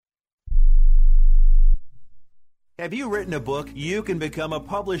Have you written a book? You can become a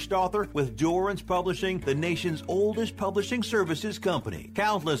published author with Dorrance Publishing, the nation's oldest publishing services company.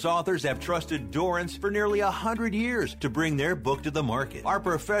 Countless authors have trusted Dorrance for nearly 100 years to bring their book to the market. Our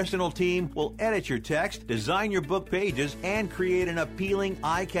professional team will edit your text, design your book pages, and create an appealing,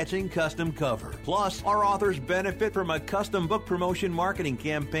 eye-catching custom cover. Plus, our authors benefit from a custom book promotion marketing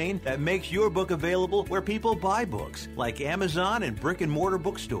campaign that makes your book available where people buy books, like Amazon and brick-and-mortar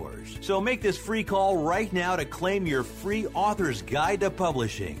bookstores. So make this free call right now to claim your free author's guide to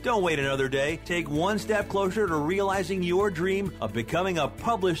publishing. Don't wait another day. Take one step closer to realizing your dream of becoming a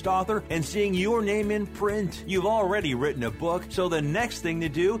published author and seeing your name in print. You've already written a book, so the next thing to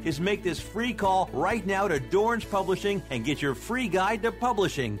do is make this free call right now to Dorrance Publishing and get your free guide to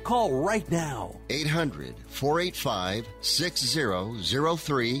publishing. Call right now.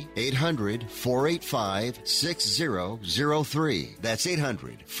 800-485-6003. 800-485-6003. That's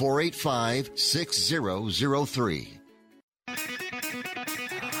 800-485-6003.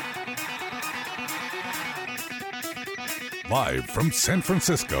 Live from San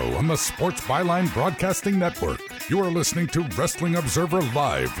Francisco on the Sports Byline Broadcasting Network, you are listening to Wrestling Observer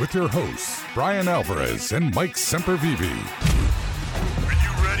Live with your hosts, Bryan Alvarez and Mike Sempervive. Are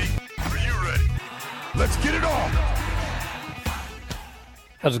you ready? Are you ready? Let's get it on!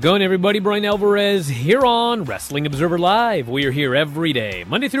 How's it going, everybody? Bryan Alvarez here on Wrestling Observer Live. We are here every day,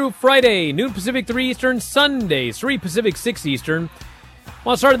 Monday through Friday, noon Pacific, 3 Eastern, Sundays, 3 Pacific, 6 Eastern.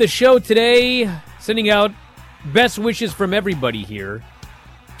 Well, I started the show today sending out best wishes from everybody here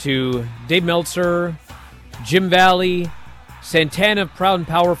to Dave Meltzer, Jim Valley, Santana, Proud and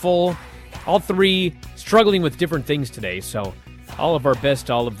Powerful, all three struggling with different things today, so all of our best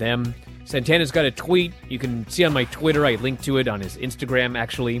to all of them. Santana's got a tweet. You can see on my Twitter. I linked to it on his Instagram,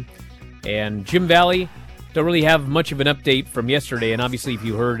 actually. And Jim Valley, don't really have much of an update from yesterday. And obviously, if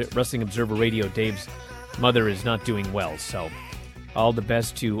you heard Wrestling Observer Radio, Dave's mother is not doing well. So all the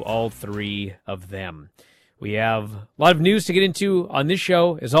best to all three of them. We have a lot of news to get into on this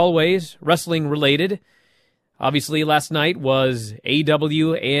show, as always, wrestling related. Obviously, last night was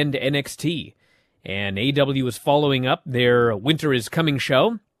AEW and NXT. And AEW was following up their Winter is Coming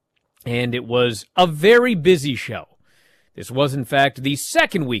show. And it was a very busy show. This was, in fact, the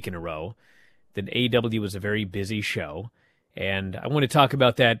second week in a row that AEW was a very busy show. And I want to talk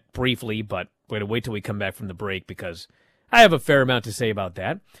about that briefly, but we're going to wait till we come back from the break because I have a fair amount to say about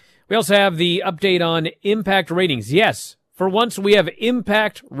that. We also have the update on Impact ratings. Yes, for once we have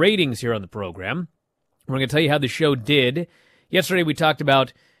Impact ratings here on the program. We're going to tell you how the show did. Yesterday we talked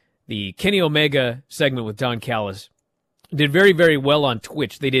about the Kenny Omega segment with Don Callis. Did very, very well on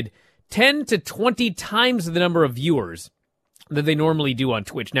Twitch. They did 10 to 20 times the number of viewers that they normally do on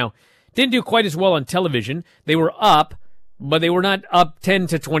Twitch. Now, didn't do quite as well on television. They were up, but they were not up 10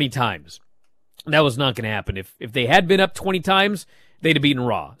 to 20 times. That was not going to happen. If they had been up 20 times, they'd have beaten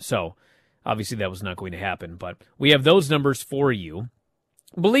Raw. So, obviously, that was not going to happen. But we have those numbers for you.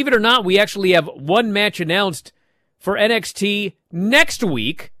 Believe it or not, we actually have one match announced for NXT next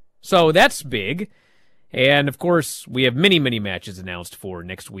week. So, that's big. And, of course, we have many, many matches announced for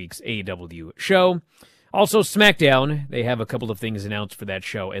next week's AEW show. Also, SmackDown, they have a couple of things announced for that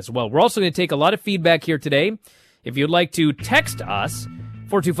show as well. We're also going to take a lot of feedback here today. If you'd like to text us,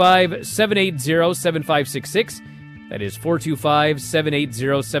 425-780-7566. That is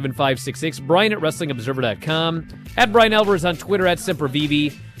 425-780-7566. Bryan at WrestlingObserver.com. At Bryan Alvarez on Twitter, at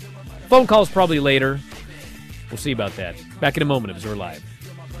Sempervive. Phone calls probably later. We'll see about that. Back in a moment, Observer Live.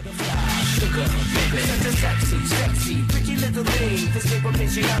 Sugar, baby, such a sexy, pretty little thing. This paper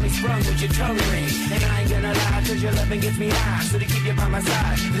pinch, you got me sprung with your tongue ring. And I ain't gonna lie, cause your loving gets me high. So to keep you by my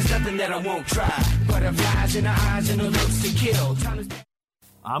side, there's nothing that I won't try. Butterflies in the eyes and the looks to kill.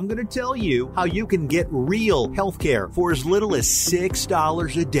 I'm going to tell you how you can get real health care for as little as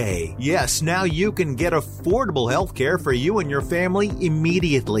 $6 a day. Yes, now you can get affordable health care for you and your family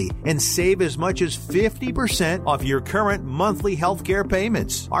immediately and save as much as 50% off your current monthly health care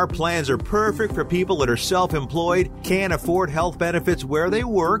payments. Our plans are perfect for people that are self-employed, can't afford health benefits where they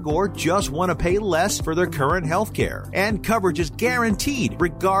work, or just want to pay less for their current health care. And coverage is guaranteed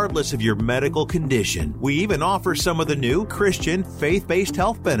regardless of your medical condition. We even offer some of the new Christian faith-based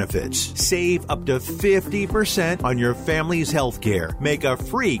health benefits. Save up to 50% on your family's health care. Make a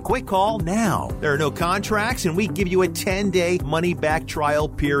free quick call now. There are no contracts, and we give you a 10-day money-back trial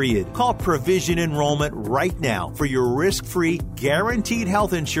period. Call Provision Enrollment right now for your risk-free, guaranteed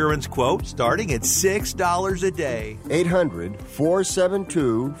health insurance quote starting at $6 a day.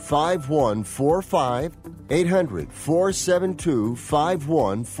 800-472-5145.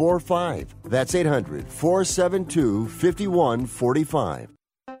 800-472-5145. That's 800-472-5145.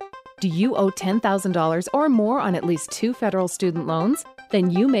 Do you owe $10,000 or more on at least 2 federal student loans?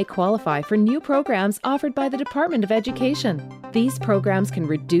 Then you may qualify for new programs offered by the Department of Education. These programs can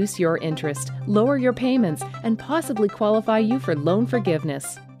reduce your interest, lower your payments, and possibly qualify you for loan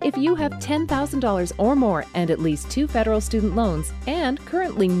forgiveness. If you have $10,000 or more and at least 2 federal student loans and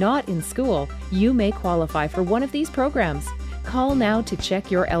currently not in school, you may qualify for one of these programs. Call now to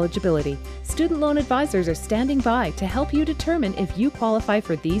check your eligibility. Student loan advisors are standing by to help you determine if you qualify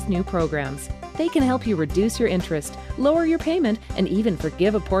for these new programs. They can help you reduce your interest, lower your payment, and even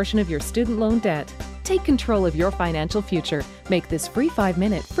forgive a portion of your student loan debt. Take control of your financial future. Make this free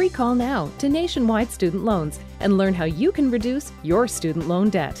 5-minute free call now to Nationwide Student Loans and learn how you can reduce your student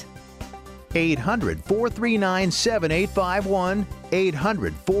loan debt. 800-439-7851,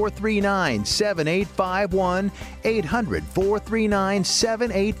 800-439-7851,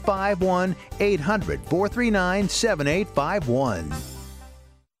 800-439-7851, 800-439-7851.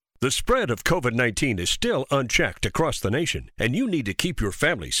 The spread of COVID-19 is still unchecked across the nation, and you need to keep your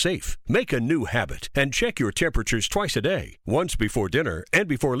family safe. Make a new habit and check your temperatures twice a day, once before dinner and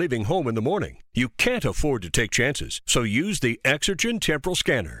before leaving home in the morning. You can't afford to take chances, so use the Exergen Temporal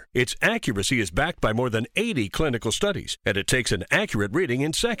Scanner. Its accuracy is backed by more than 80 clinical studies, and it takes an accurate reading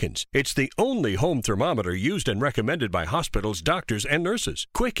in seconds. It's the only home thermometer used and recommended by hospitals, doctors, and nurses.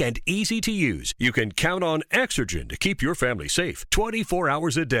 Quick and easy to use. You can count on Exergen to keep your family safe 24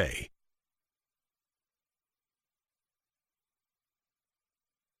 hours a day.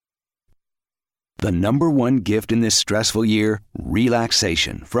 The number one gift in this stressful year?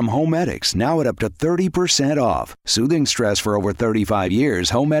 Relaxation. From Homedics, now at up to 30% off. Soothing stress for over 35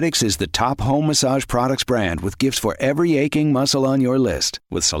 years, Homedics is the top home massage products brand with gifts for every aching muscle on your list.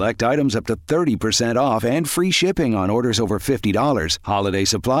 With select items up to 30% off and free shipping on orders over $50, holiday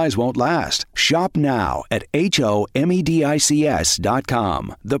supplies won't last. Shop now at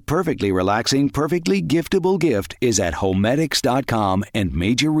HOMEDICS.com. The perfectly relaxing, perfectly giftable gift is at Homedics.com and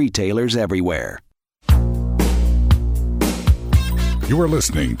major retailers everywhere. You are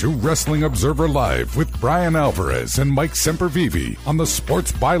listening to Wrestling Observer Live with Bryan Alvarez and Mike Sempervive on the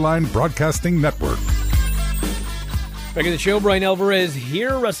Sports Byline Broadcasting Network. Back in the show, Bryan Alvarez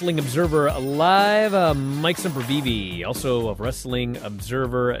here, Wrestling Observer Live. Mike Sempervive, also of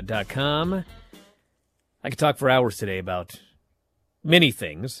WrestlingObserver.com. I could talk for hours today about many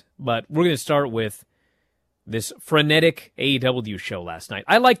things, but we're going to start with this frenetic AEW show last night.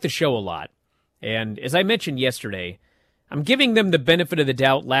 I liked the show a lot, and as I mentioned yesterday, I'm giving them the benefit of the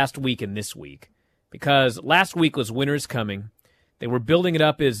doubt last week and this week, because last week was Winter is Coming. They were building it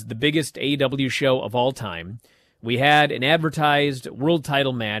up as the biggest AEW show of all time. We had an advertised world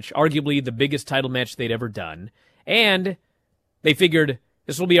title match, arguably the biggest title match they'd ever done, and they figured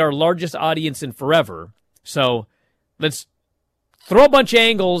this will be our largest audience in forever, so let's throw a bunch of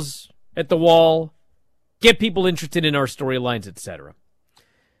angles at the wall, get people interested in our storylines, etc.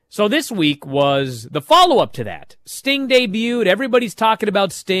 So this week was the follow-up to that. Sting debuted. Everybody's talking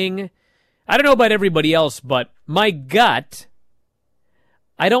about Sting. I don't know about everybody else, but my gut,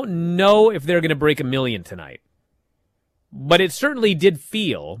 I don't know if they're going to break 1 million tonight. But it certainly did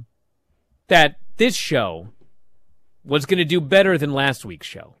feel that this show was going to do better than last week's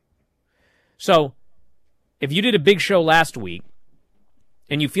show. So if you did a big show last week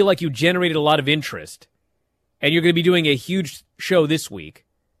and you feel like you generated a lot of interest and you're going to be doing a huge show this week,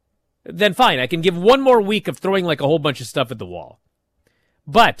 then fine, I can give one more week of throwing like a whole bunch of stuff at the wall.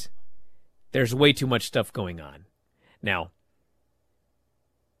 But there's way too much stuff going on. Now,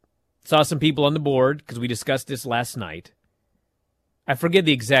 saw some people on the board, because we discussed this last night. I forget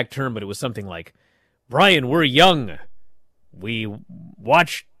the exact term, but it was something like, Bryan, we're young. We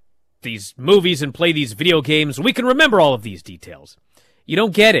watch these movies and play these video games. We can remember all of these details. You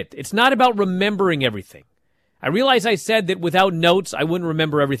don't get it. It's not about remembering everything. I realize I said that without notes, I wouldn't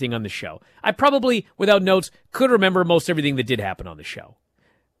remember everything on the show. I probably, without notes, could remember most everything that did happen on the show.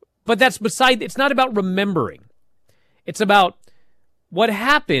 But that's beside, it's not about remembering. It's about what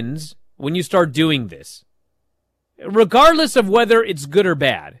happens when you start doing this. Regardless of whether it's good or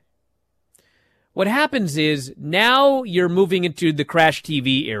bad. What happens is, now you're moving into the Crash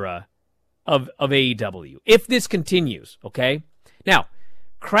TV era of AEW. If this continues, okay? Now,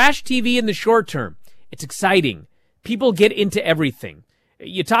 Crash TV in the short term, it's exciting. People get into everything.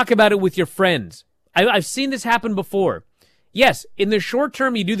 You talk about it with your friends. I've seen this happen before. Yes, in the short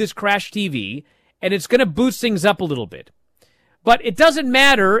term, you do this Crash TV, and it's going to boost things up a little bit. But it doesn't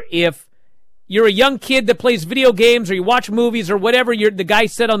matter if you're a young kid that plays video games or you watch movies or whatever the guy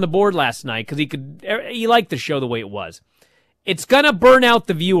said on the board last night because he liked the show the way it was. It's going to burn out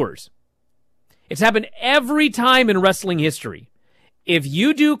the viewers. It's happened every time in wrestling history. if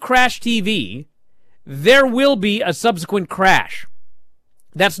you do Crash TV, there will be a subsequent crash.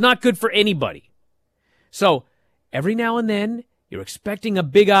 That's not good for anybody. So every now and then, you're expecting a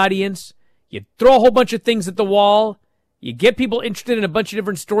big audience. You throw a whole bunch of things at the wall. You get people interested in a bunch of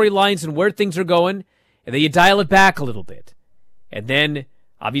different storylines and where things are going. And then you dial it back a little bit. And then,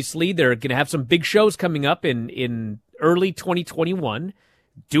 obviously, they're going to have some big shows coming up in early 2021.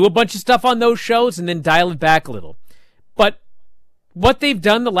 Do a bunch of stuff on those shows and then dial it back a little. But what they've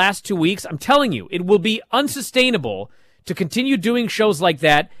done the last 2 weeks, I'm telling you, it will be unsustainable to continue doing shows like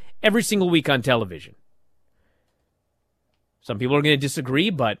that every single week on television. Some people are going to disagree,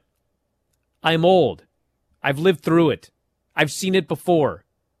 but I'm old. I've lived through it. I've seen it before,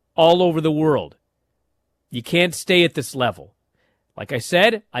 all over the world. You can't stay at this level. Like I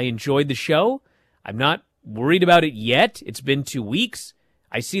said, I enjoyed the show. I'm not worried about it yet. It's been 2 weeks.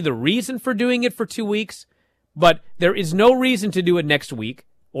 I see the reason for doing it for 2 weeks, but there is no reason to do it next week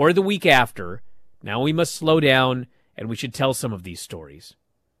or the week after. Now we must slow down, and we should tell some of these stories.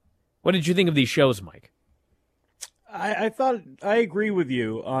 What did you think of these shows, Mike? I thought I agree with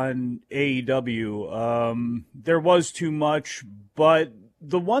you on AEW. There was too much, but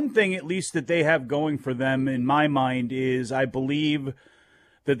the one thing at least that they have going for them in my mind is I believe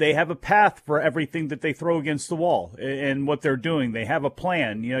that they have a path for everything that they throw against the wall and what they're doing. They have a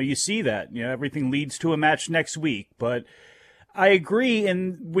plan. You know, you see that. You know, everything leads to a match next week, but I agree,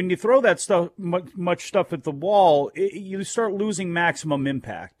 and when you throw that stuff, much stuff at the wall, you start losing maximum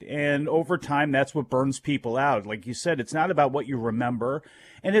impact, and over time, that's what burns people out. Like you said, it's not about what you remember,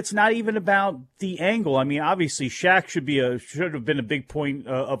 and it's not even about the angle. I mean, obviously, Shaq should have been a big point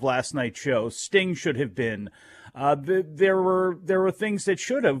of last night's show. Sting should have been. There were things that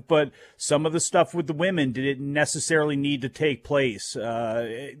should have, but some of the stuff with the women didn't necessarily need to take place.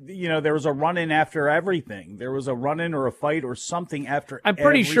 There was a run-in after everything. There was a run-in or a fight or something after I'm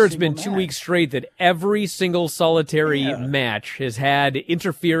pretty sure it's been match. 2 weeks straight that every single solitary match has had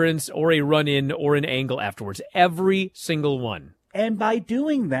interference or a run-in or an angle afterwards. Every single one. And by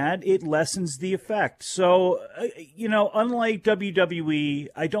doing that, it lessens the effect. So, unlike WWE,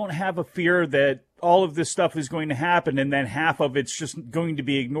 I don't have a fear that all of this stuff is going to happen and then half of it's just going to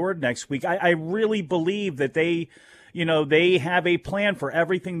be ignored next week. I really believe that they have a plan for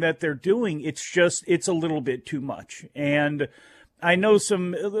everything that they're doing. It's a little bit too much. And I know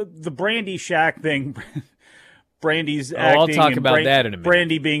the Brandy Shaq thing, Brandy's acting. I'll talk about that in a minute.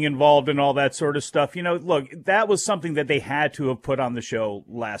 Brandy being involved and all that sort of stuff. Look, that was something that they had to have put on the show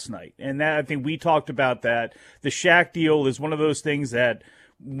last night. And that, I think we talked about that. The Shaq deal is one of those things that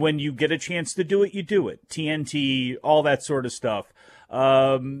when you get a chance to do it, you do it. TNT, all that sort of stuff.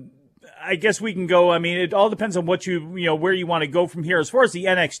 I guess we can go. I mean, it all depends on what where you want to go from here. As far as the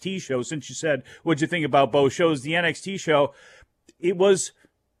NXT show, since you said, what'd you think about both shows? The NXT show, it was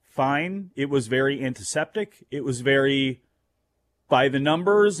fine. It was very antiseptic. It was very by the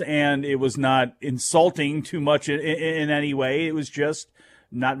numbers, and it was not insulting too much in any way. It was just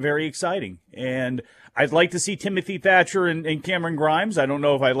not very exciting. And I'd like to see Timothy Thatcher and Cameron Grimes. I don't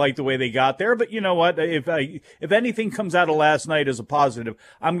know if I like the way they got there, but you know what? If anything comes out of last night as a positive,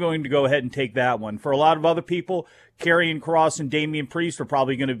 I'm going to go ahead and take that one. For a lot of other people, Karrion Kross and Damian Priest are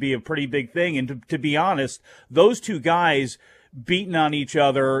probably going to be a pretty big thing. And to be honest, those two guys beating on each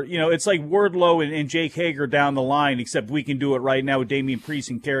other, it's like Wardlow and Jake Hager down the line, except we can do it right now with Damian Priest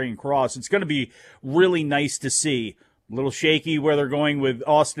and Karrion Kross. It's going to be really nice to see. A little shaky where they're going with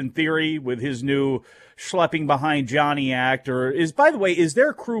Austin Theory with his new schlepping behind Johnny act. By the way, is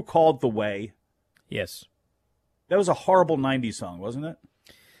their crew called The Way? Yes. That was a horrible 90s song, wasn't it?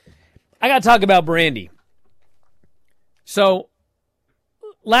 I got to talk about Brandy. So,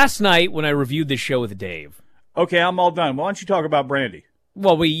 last night when I reviewed this show with Dave. Okay, I'm all done. Why don't you talk about Brandy?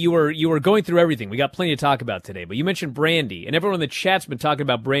 Well, you were going through everything. We got plenty to talk about today, but you mentioned Brandy, and everyone in the chat's been talking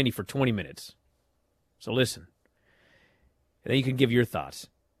about Brandy for 20 minutes. So listen. And then you can give your thoughts.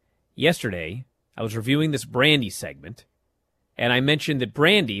 Yesterday, I was reviewing this Brandy segment, and I mentioned that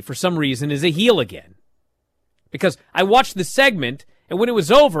Brandy, for some reason, is a heel again. Because I watched the segment, and when it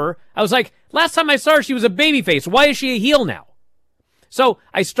was over, I was like, last time I saw her, she was a babyface. Why is she a heel now? So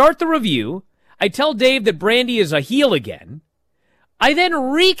I start the review. I tell Dave that Brandy is a heel again. I then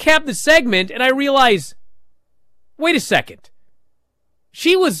recap the segment, and I realize, wait a second.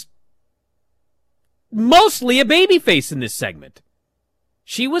 She was mostly a babyface in this segment.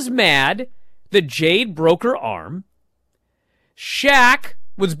 She was mad that Jade broke her arm. Shaq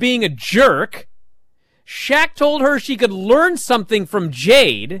was being a jerk. Shaq told her she could learn something from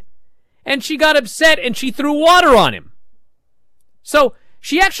Jade, and she got upset and she threw water on him. So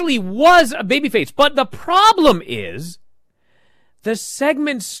she actually was a babyface. But the problem is The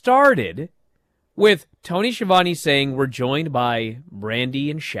segment started with Tony Schiavone saying we're joined by Brandy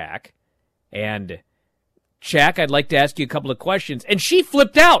and Shaq. And Shaq, I'd like to ask you a couple of questions. And she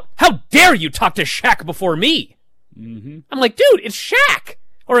flipped out. How dare you talk to Shaq before me? Mm-hmm. I'm like, dude, it's Shaq.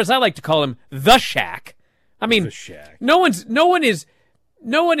 Or as I like to call him, the Shaq. I mean, no one is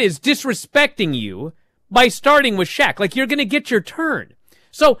disrespecting you by starting with Shaq. Like, you're going to get your turn.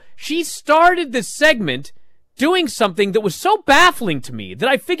 So she started this segment doing something that was so baffling to me that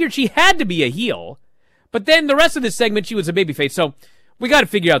I figured she had to be a heel. But then the rest of this segment, she was a babyface. So we got to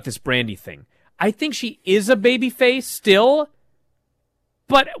figure out this Brandy thing. I think she is a babyface still.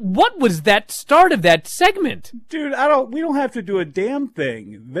 But what was that start of that segment? Dude, we don't have to do a damn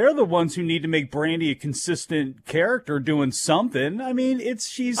thing. They're the ones who need to make Brandy a consistent character doing something. I mean,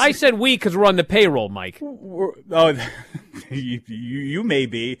 I said we because we're on the payroll, Mike. You may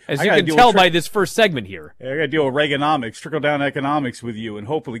be. As you can tell by this first segment here. I got to deal with Reaganomics, trickle-down economics with you, and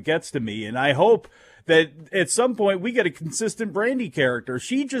hopefully it gets to me. And I hope that at some point we get a consistent Brandy character.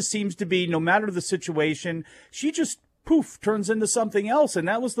 She just seems to be, no matter the situation, she just poof, turns into something else. And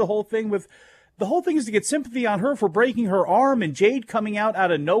that was the whole thing is to get sympathy on her for breaking her arm, and Jade coming out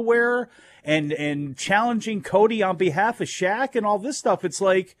of nowhere and challenging Cody on behalf of Shaq and all this stuff. It's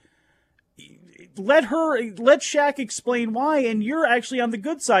like, let Shaq explain why, and you're actually on the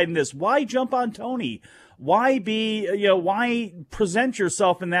good side in this. Why jump on Tony? Why present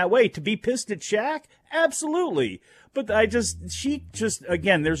yourself in that way? To be pissed at Shaq? Absolutely. But she just,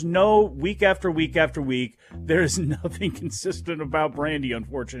 again, there's no week after week after week. There's nothing consistent about Brandy,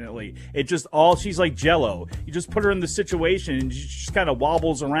 unfortunately. She's like Jell-O. You just put her in the situation and she just kind of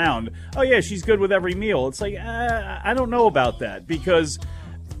wobbles around. Oh yeah, she's good with every meal. It's like, I don't know about that, because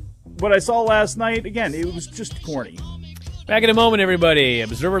what I saw last night, again, it was just corny. Back in a moment, everybody.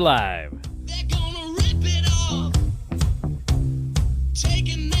 Observer Live.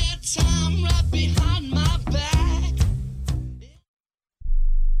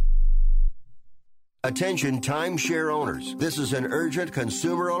 Attention timeshare owners. This is an urgent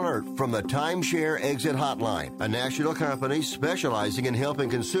consumer alert from the Timeshare Exit Hotline, a national company specializing in helping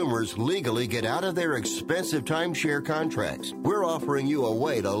consumers legally get out of their expensive timeshare contracts. We're offering you a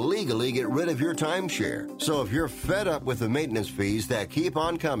way to legally get rid of your timeshare. So if you're fed up with the maintenance fees that keep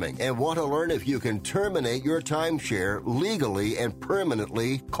on coming and want to learn if you can terminate your timeshare legally and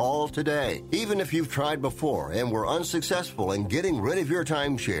permanently, call today. Even if you've tried before and were unsuccessful in getting rid of your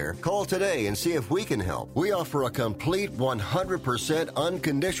timeshare, call today and see if we can help. We offer a complete 100%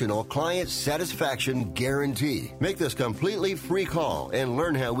 unconditional client satisfaction guarantee. Make this completely free call and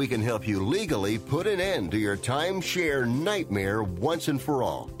learn how we can help you legally put an end to your timeshare nightmare once and for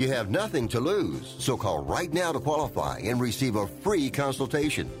all. You have nothing to lose, so call right now to qualify and receive a free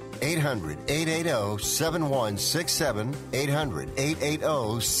consultation. 800-880-7167.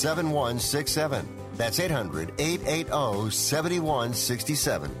 800-880-7167. That's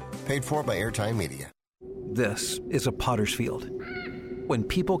 800-880-7167. Paid for by Airtime Media. This is a potter's field. When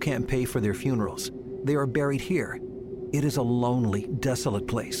people can't pay for their funerals, they are buried here. It is a lonely, desolate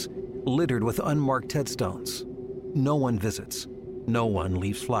place, littered with unmarked headstones. No one visits. No one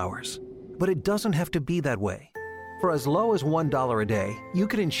leaves flowers. But it doesn't have to be that way. For as low as $1 a day, you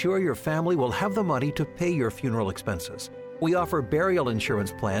can ensure your family will have the money to pay your funeral expenses. We offer burial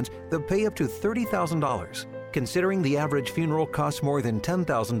insurance plans that pay up to $30,000. Considering the average funeral costs more than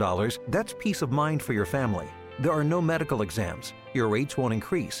 $10,000, that's peace of mind for your family. There are no medical exams, your rates won't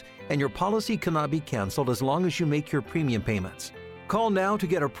increase, and your policy cannot be canceled as long as you make your premium payments. Call now to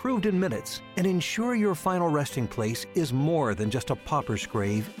get approved in minutes and ensure your final resting place is more than just a pauper's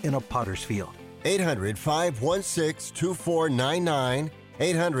grave in a potter's field. 800-516-2499.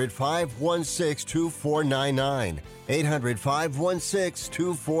 800-516-2499.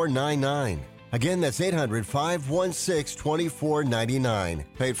 800-516-2499. Again, that's 800-516-2499.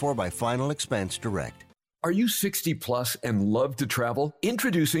 Paid for by Final Expense Direct. Are you 60 plus and love to travel?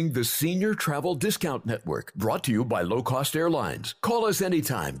 Introducing the Senior Travel Discount Network, brought to you by Low Cost Airlines. Call us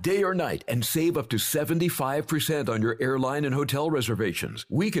anytime, day or night, and save up to 75% on your airline and hotel reservations.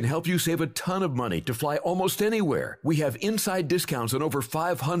 We can help you save a ton of money to fly almost anywhere. We have inside discounts on over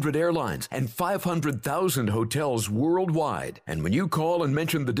 500 airlines and 500,000 hotels worldwide. And when you call and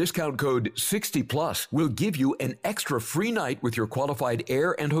mention the discount code 60 plus, we'll give you an extra free night with your qualified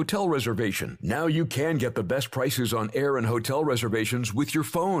air and hotel reservation. Now you can get the best prices on air and hotel reservations with your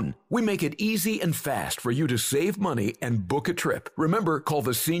phone. We make it easy and fast for you to save money and book a trip. Remember, call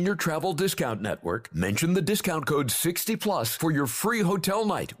the Senior Travel Discount Network, mention the discount code 60+ for your free hotel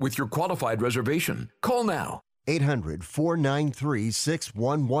night with your qualified reservation. Call now.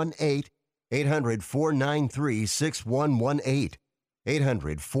 800-493-6118. 800-493-6118.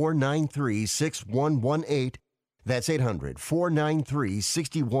 800-493-6118. That's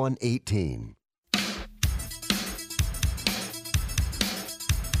 800-493-6118.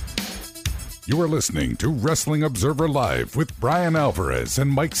 You are listening to Wrestling Observer Live with Bryan Alvarez and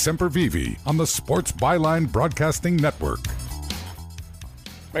Mike Sempervive on the Sports Byline Broadcasting Network.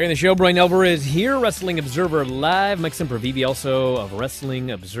 Back in the show, Bryan Alvarez here, Wrestling Observer Live. Mike Sempervive, also of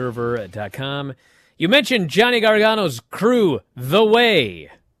WrestlingObserver.com. You mentioned Johnny Gargano's crew, The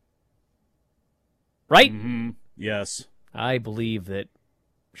Way. Right? Mm-hmm. Yes. I believe that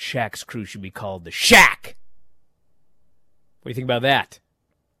Shaq's crew should be called the Shack. What do you think about that?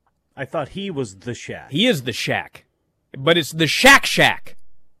 I thought he was the Shack. He is the Shack. But it's the Shack Shack.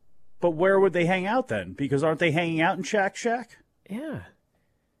 But where would they hang out then? Because aren't they hanging out in Shack Shack? Yeah.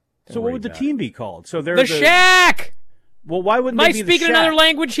 So what would the team be called? So they're the Shack! Well, why wouldn't Am they be I speaking the Shack? another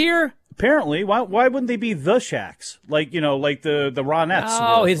language here? Apparently. Why wouldn't they be the Shacks? Like, like the Ronettes.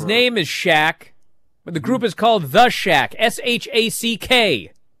 Oh, his name is Shaq. But the group is called The Shack.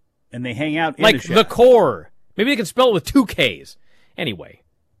 S-H-A-C-K. And they hang out in like a shack. the core. Maybe they can spell it with 2 Ks. Anyway.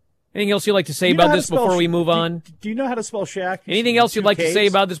 Anything else you'd like to say about this before we move on? Do you know how to spell Shack? Anything else you'd like to say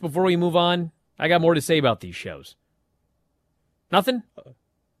Ks? about this before we move on? I got more to say about these shows. Nothing?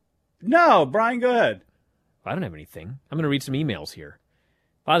 No, Brian, go ahead. I don't have anything. I'm going to read some emails here.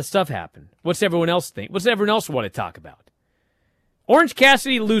 A lot of stuff happened. What's everyone else think? What's everyone else want to talk about? Orange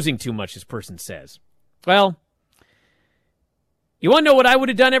Cassidy losing too much, this person says. Well, you want to know what I would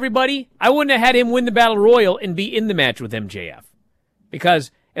have done, everybody? I wouldn't have had him win the Battle Royal and be in the match with MJF.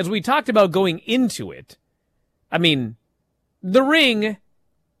 Because, as we talked about going into it, I mean, the ring,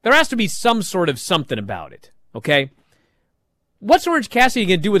 there has to be some sort of something about it, okay? What's Orange Cassidy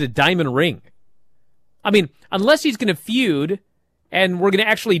going to do with a diamond ring? I mean, unless he's going to feud, and we're going to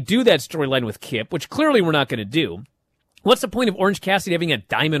actually do that storyline with Kip, which clearly we're not going to do, what's the point of Orange Cassidy having a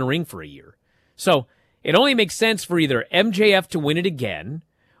diamond ring for a year? So, it only makes sense for either MJF to win it again,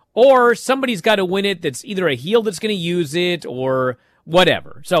 or somebody's got to win it that's either a heel that's going to use it, or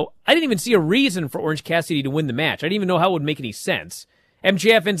whatever. So, I didn't even see a reason for Orange Cassidy to win the match. I didn't even know how it would make any sense.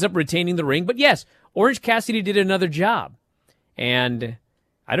 MJF ends up retaining the ring, but yes, Orange Cassidy did another job. And,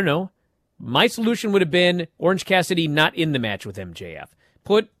 I don't know, my solution would have been Orange Cassidy not in the match with MJF.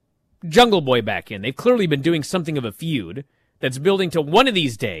 Put Jungle Boy back in. They've clearly been doing something of a feud that's building to one of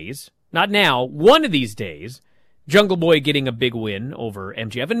these days, not now, one of these days, Jungle Boy getting a big win over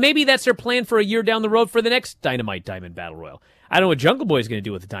MJF. And maybe that's their plan for a year down the road for the next Dynamite Diamond Battle Royal. I don't know what Jungle Boy's going to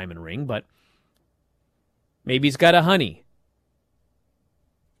do with the diamond ring, but maybe he's got a honey.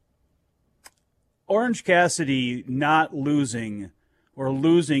 Orange Cassidy not losing or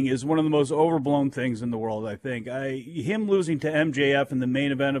losing is one of the most overblown things in the world, I think. Him losing to MJF in the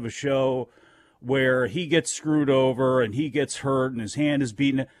main event of a show where he gets screwed over and he gets hurt and his hand is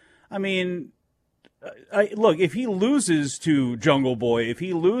beaten. I mean, look, if he loses to Jungle Boy, if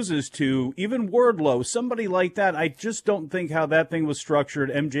he loses to even Wardlow, somebody like that, I just don't think how that thing was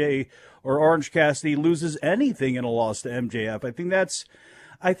structured. MJ or Orange Cassidy loses anything in a loss to MJF.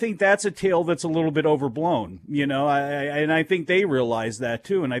 I think that's a tale that's a little bit overblown, and I think they realize that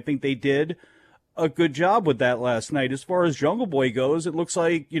too, and I think they did a good job with that last night. As far as Jungle Boy goes, it looks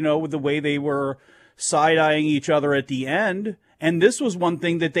like, with the way they were side-eyeing each other at the end, and this was one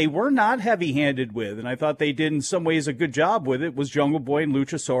thing that they were not heavy-handed with, and I thought they did in some ways a good job with it, was Jungle Boy and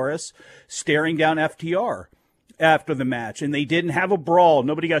Luchasaurus staring down FTR after the match, and they didn't have a brawl.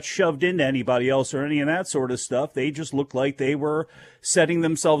 Nobody got shoved into anybody else or any of that sort of stuff. They just looked like they were setting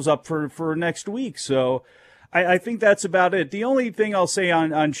themselves up for next week. So I think that's about it. The only thing I'll say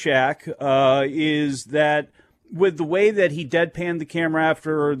on Shaq is that with the way that he deadpanned the camera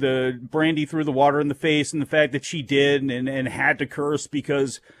after the Brandy threw the water in the face, and the fact that she did and had to curse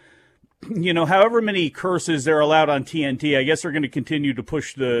because, however many curses they're allowed on TNT, I guess they're going to continue to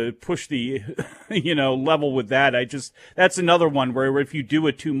push the level with that. That's another one where if you do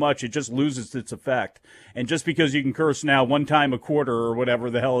it too much, it just loses its effect. And just because you can curse now one time a quarter or whatever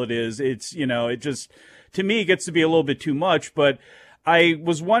the hell it is, it's, it just, to me, it gets to be a little bit too much. But I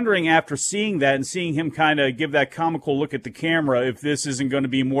was wondering after seeing that and seeing him kind of give that comical look at the camera, if this isn't going to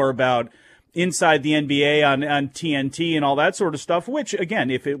be more about inside the NBA on TNT and all that sort of stuff, which, again,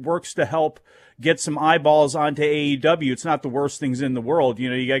 if it works to help get some eyeballs onto AEW, it's not the worst things in the world.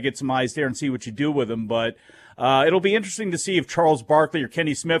 You got to get some eyes there and see what you do with them. But it'll be interesting to see if Charles Barkley or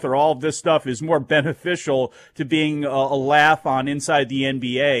Kenny Smith or all of this stuff is more beneficial to being a laugh on inside the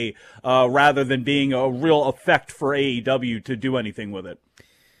NBA rather than being a real effect for AEW to do anything with it.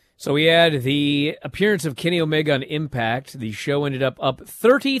 So we had the appearance of Kenny Omega on Impact. The show ended up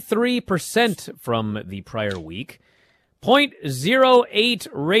 33% from the prior week. .08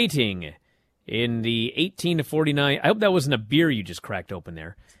 rating in the 18 to 49. I hope that wasn't a beer you just cracked open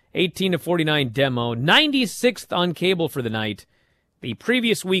there. 18 to 49 demo. 96th on cable for the night. The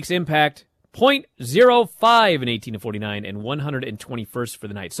previous week's Impact, .05 in 18 to 49 and 121st for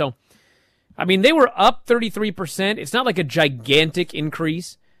the night. So, I mean, they were up 33%. It's not like a gigantic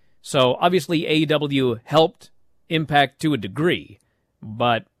increase. So, obviously, AEW helped Impact to a degree,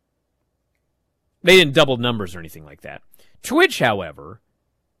 but they didn't double numbers or anything like that. Twitch, however,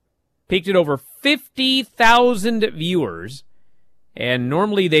 peaked at over 50,000 viewers, and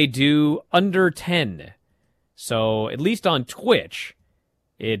normally they do under 10. So, at least on Twitch,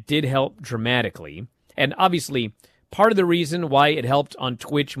 it did help dramatically. And obviously, part of the reason why it helped on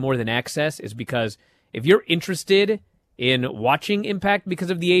Twitch more than Access is because if you're interested in watching Impact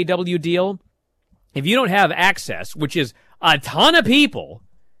because of the AEW deal, if you don't have Access, which is a ton of people,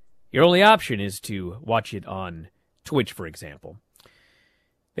 your only option is to watch it on Twitch, for example.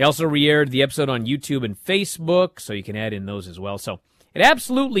 They also re-aired the episode on YouTube and Facebook, so you can add in those as well. So it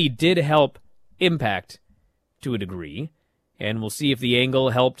absolutely did help Impact to a degree, and we'll see if the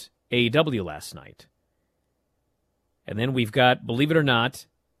angle helped AEW last night. And then we've got, believe it or not,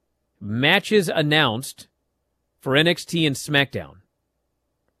 matches announced for NXT and SmackDown.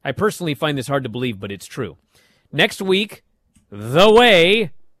 I personally find this hard to believe, but it's true. Next week, The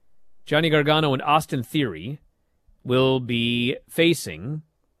Way, Johnny Gargano and Austin Theory will be facing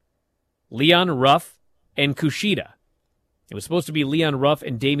Leon Ruff and Kushida. It was supposed to be Leon Ruff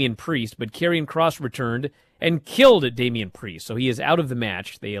and Damian Priest, but Karrion Kross returned and killed Damian Priest, so he is out of the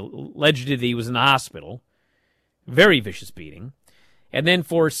match. They alleged that he was in the hospital. Very vicious beating. And then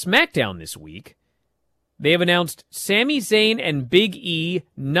for SmackDown this week, they have announced Sami Zayn and Big E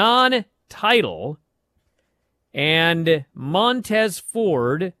non-title, and Montez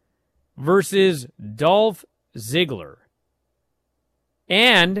Ford versus Dolph Ziggler.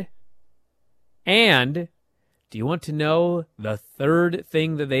 And do you want to know the third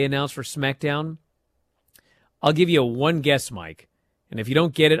thing that they announced for SmackDown? I'll give you one guess, Mike. And if you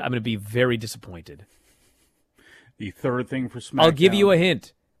don't get it, I'm going to be very disappointed. The third thing for SmackDown? I'll give you a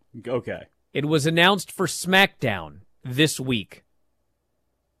hint. Okay. It was announced for SmackDown this week.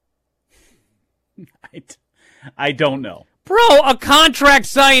 I don't know. Bro, a contract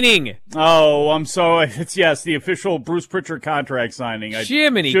signing! Oh, I'm sorry. It's, yes, the official Bruce Pritchard contract signing. I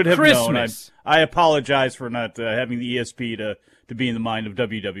Jiminy should have Christmas. known. I apologize for not having the ESP to be in the mind of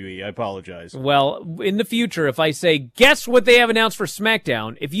WWE. I apologize. Well, in the future, if I say, guess what they have announced for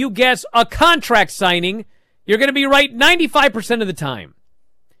SmackDown, if you guess a contract signing, you're going to be right 95% of the time.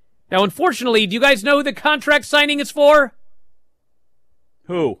 Now, unfortunately, do you guys know who the contract signing is for?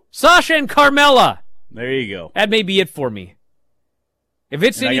 Who? Sasha and Carmella. There you go. That may be it for me. If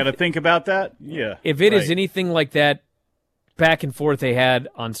it's I got to think about that? Yeah. If it is anything like that back and forth they had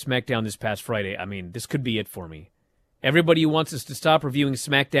on SmackDown this past Friday, I mean, this could be it for me. Everybody who wants us to stop reviewing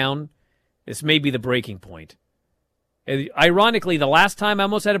SmackDown, this may be the breaking point. Ironically, the last time I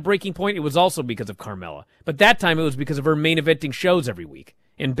almost had a breaking point, it was also because of Carmella. But that time it was because of her main eventing shows every week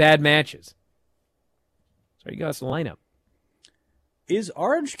in bad matches. So you got us the lineup. Is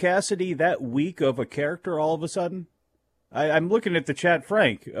Orange Cassidy that weak of a character all of a sudden? I'm looking at the chat,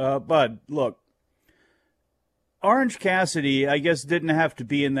 Frank. Bud, look. Orange Cassidy, I guess, didn't have to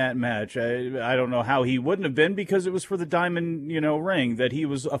be in that match. I don't know how he wouldn't have been because it was for the Diamond, ring that he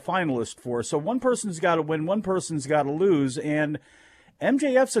was a finalist for. So one person's got to win, one person's got to lose, and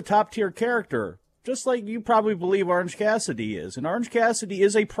MJF's a top-tier character, just like you probably believe Orange Cassidy is. And Orange Cassidy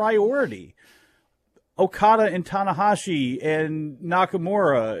is a priority. Okada and Tanahashi and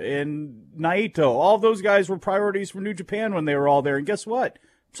Nakamura and Naito, all those guys were priorities for New Japan when they were all there. And guess what?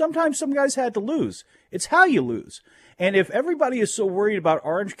 Sometimes some guys had to lose. It's how you lose. And if everybody is so worried about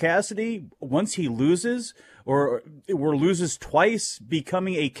Orange Cassidy once he loses or loses twice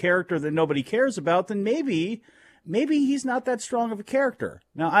becoming a character that nobody cares about, then maybe he's not that strong of a character.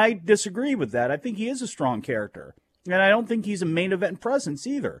 Now, I disagree with that. I think he is a strong character. And I don't think he's a main event presence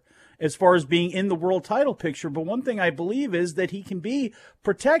either, as far as being in the world title picture. But one thing I believe is that he can be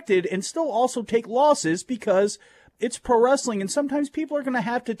protected and still also take losses because it's pro wrestling. And sometimes people are going to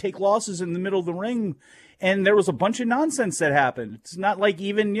have to take losses in the middle of the ring. And there was a bunch of nonsense that happened. It's not like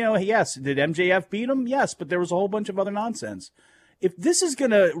even, yes, did MJF beat him? Yes, but there was a whole bunch of other nonsense. If this is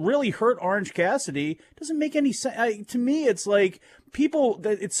going to really hurt Orange Cassidy, it doesn't make any sense. To me, it's like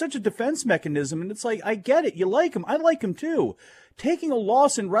it's such a defense mechanism. And it's like, I get it. You like him. I like him too. Taking a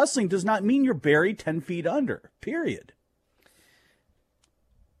loss in wrestling does not mean you're buried 10 feet under, period.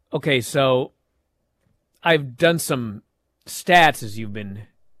 Okay, so I've done some stats as you've been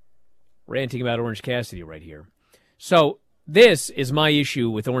ranting about Orange Cassidy right here. So this is my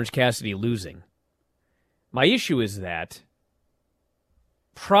issue with Orange Cassidy losing. My issue is that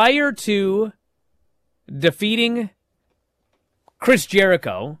prior to defeating Chris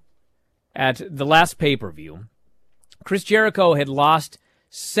Jericho at the last pay-per-view, Chris Jericho had lost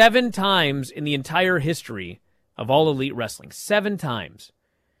 7 times in the entire history of All Elite Wrestling. 7 times.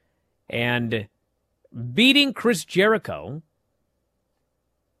 And beating Chris Jericho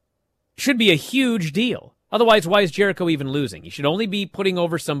should be a huge deal. Otherwise, why is Jericho even losing? You should only be putting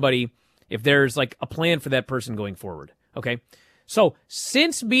over somebody if there's like a plan for that person going forward. Okay? So,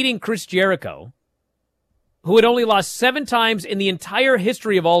 since beating Chris Jericho, who had only lost 7 times in the entire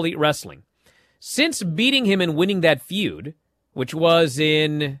history of All Elite Wrestling, since beating him and winning that feud, which was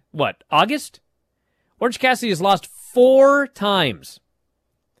in, August? Orange Cassidy has lost 4 times.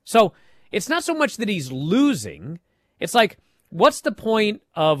 So, it's not so much that he's losing. It's like, what's the point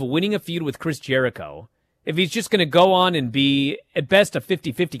of winning a feud with Chris Jericho if he's just going to go on and be, at best, a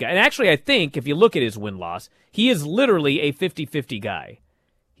 50-50 guy? And actually, I think, if you look at his win-loss, he is literally a 50-50 guy.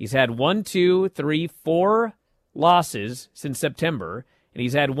 He's had 4 losses since September, and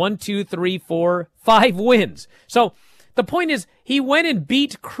he's had 5 wins. So, the point is, he went and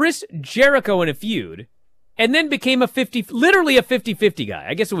beat Chris Jericho in a feud, and then became literally a 50-50 guy.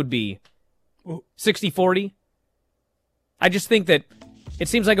 I guess it would be 60-40. I just think that it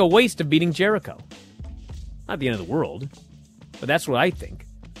seems like a waste of beating Jericho. Not the end of the world, but that's what I think.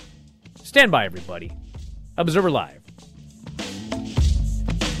 Stand by, everybody. Observer Live.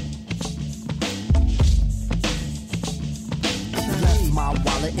 My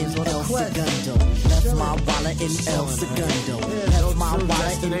wallet in El Segundo. Left my wallet in El Segundo. Left my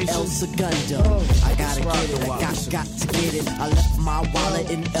wallet in El Segundo. I gotta get it. I got to get it. I left my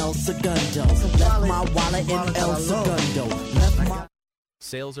wallet in El Segundo. Left my wallet in El Segundo. Left my.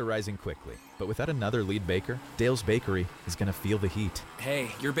 Sales are rising quickly, but without another lead baker, Dale's Bakery is going to feel the heat.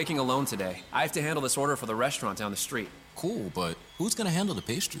 Hey, you're baking alone today. I have to handle this order for the restaurant down the street. Cool, but who's going to handle the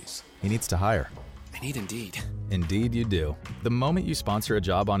pastries? He needs to hire. I need Indeed. Indeed you do. The moment you sponsor a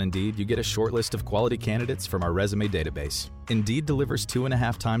job on Indeed, you get a short list of quality candidates from our resume database. Indeed delivers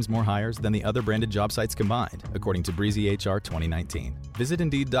 2.5 times more hires than the other branded job sites combined, according to Breezy HR 2019. Visit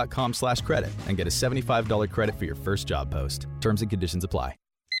Indeed.com/credit and get a $75 credit for your first job post. Terms and conditions apply.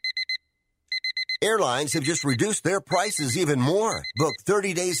 Airlines have just reduced their prices even more. Book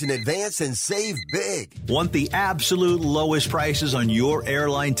 30 days in advance and save big. Want the absolute lowest prices on your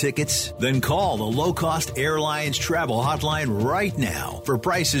airline tickets? Then call the Low Cost Airlines Travel Hotline right now for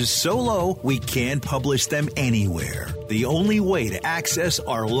prices so low we can't publish them anywhere. The only way to access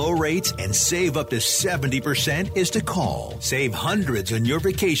our low rates and save up to 70% is to call. Save hundreds on your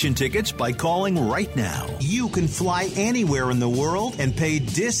vacation tickets by calling right now. You can fly anywhere in the world and pay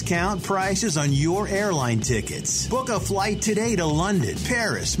discount prices on your airline tickets. Book a flight today to London,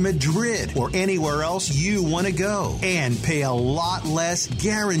 Paris, Madrid, or anywhere else you want to go. And pay a lot less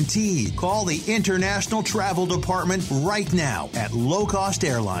guaranteed. Call the International Travel Department right now at Low Cost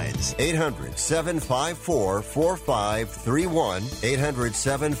Airlines. 800-754-4531.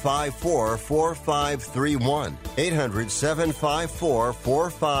 800-754-4531.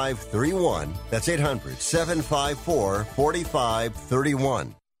 800-754-4531. That's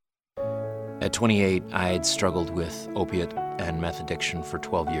 800-754-4531. At 28, I had struggled with opiate and meth addiction for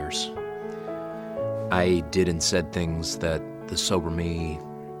 12 years. I did and said things that the sober me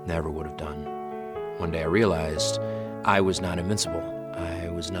never would have done. One day I realized I was not invincible. I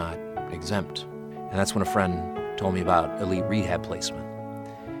was not exempt. And that's when a friend told me about Elite Rehab Placement.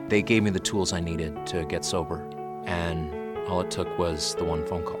 They gave me the tools I needed to get sober, and all it took was the one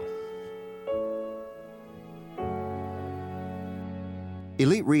phone call.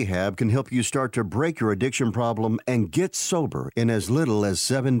 Elite Rehab can help you start to break your addiction problem and get sober in as little as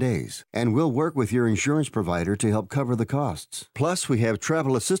 7 days. And we'll work with your insurance provider to help cover the costs. Plus, we have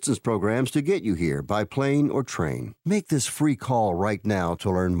travel assistance programs to get you here by plane or train. Make this free call right now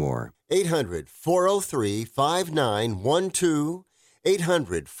to learn more. 800-403-5912.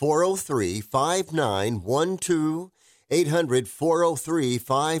 800-403-5912.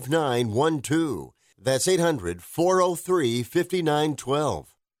 800-403-5912. That's 800-403-5912.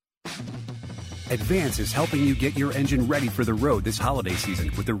 Advance is helping you get your engine ready for the road this holiday season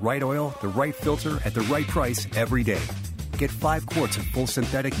with the right oil, the right filter, at the right price every day. Get 5 quarts of full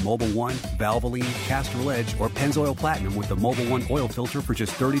synthetic Mobil 1, Valvoline, Castrol Edge, or Pennzoil Platinum with the Mobil 1 oil filter for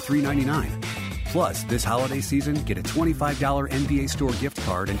just $33.99. Plus, this holiday season, get a $25 NBA store gift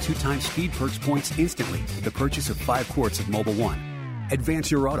card and 2 times Speed Perks points instantly with the purchase of 5 quarts of Mobil 1.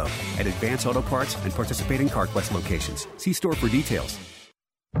 Advance your auto at Advance Auto Parts and participating CarQuest locations. See store for details.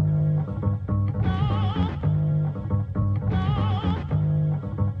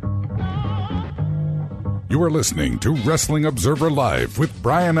 You are listening to Wrestling Observer Live with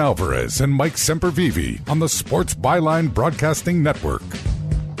Bryan Alvarez and Mike Sempervive on the Sports Byline Broadcasting Network.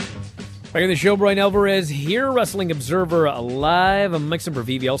 Back in the show, Bryan Alvarez here, Wrestling Observer Live. I'm Mike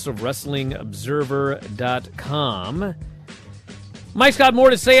Sempervive, also of WrestlingObserver.com. Mike's got more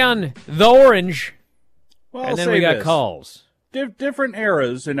to say on the Orange, Well, and then we got calls. Different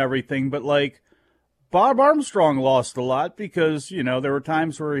eras and everything, but like Bob Armstrong lost a lot because, there were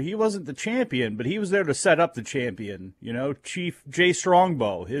times where he wasn't the champion, but he was there to set up the champion. Chief Jay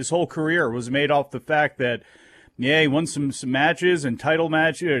Strongbow, his whole career was made off the fact that, he won some matches and title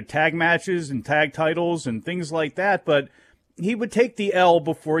matches, tag matches and tag titles and things like that, but he would take the L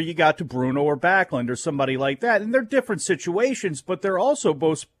before you got to Bruno or Backlund or somebody like that. And they're different situations, but they're also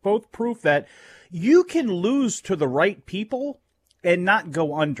both proof that you can lose to the right people and not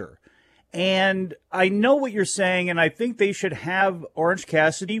go under. And I know what you're saying, and I think they should have Orange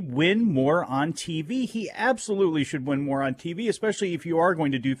Cassidy win more on TV. He absolutely should win more on TV, especially if you are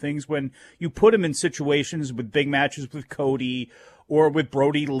going to do things when you put him in situations with big matches with Cody or with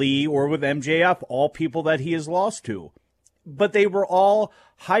Brody Lee or with MJF, all people that he has lost to. But they were all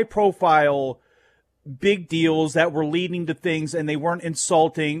high-profile big deals that were leading to things, and they weren't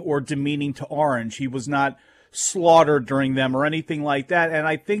insulting or demeaning to Orange. He was not slaughtered during them or anything like that. And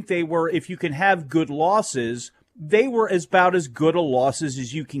I think they were, if you can have good losses, they were about as good a losses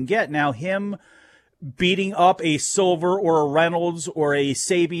as you can get. Now, him beating up a Silver or a Reynolds or a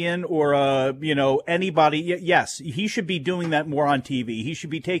Sabian or a, anybody, yes, he should be doing that more on TV. He should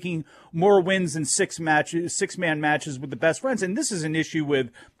be taking more wins in six-man matches with the best friends. And this is an issue with,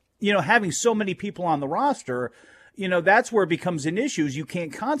 having so many people on the roster. That's where it becomes an issue. You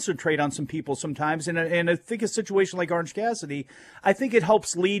can't concentrate on some people sometimes. And I think a situation like Orange Cassidy, I think it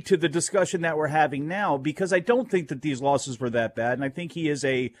helps lead to the discussion that we're having now, because I don't think that these losses were that bad. And I think he has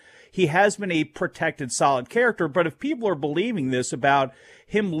been a protected, solid character. But if people are believing this about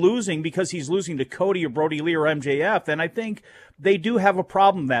him losing because he's losing to Cody or Brody Lee or MJF, then I think they do have a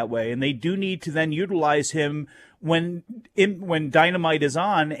problem that way. And they do need to then utilize him when Dynamite is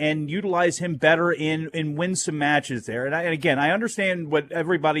on, and utilize him better and win some matches there. And again, I understand what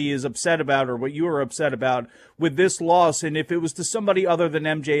everybody is upset about, or what you are upset about with this loss. And if it was to somebody other than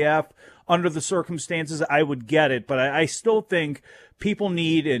MJF under the circumstances, I would get it. But I still think people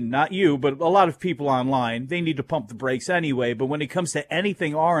need, and not you, but a lot of people online, they need to pump the brakes anyway. But when it comes to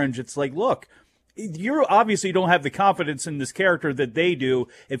anything Orange, it's like, look, you obviously don't have the confidence in this character that they do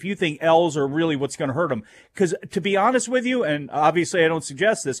if you think L's are really what's going to hurt him. Because to be honest with you, and obviously I don't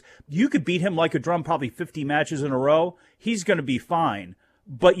suggest this, you could beat him like a drum probably 50 matches in a row. He's going to be fine.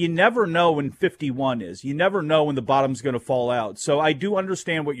 But you never know when 51 is. You never know when the bottom's going to fall out. So I do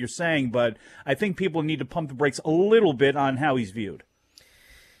understand what you're saying, but I think people need to pump the brakes a little bit on how he's viewed.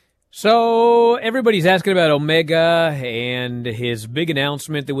 So everybody's asking about Omega and his big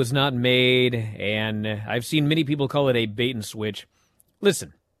announcement that was not made, and I've seen many people call it a bait and switch.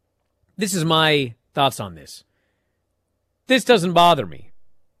 Listen, this is my thoughts on this. This doesn't bother me.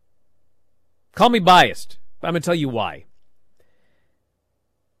 Call me biased, but I'm going to tell you why.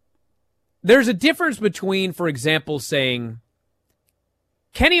 There's a difference between, for example, saying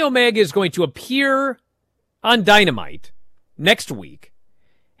Kenny Omega is going to appear on Dynamite next week,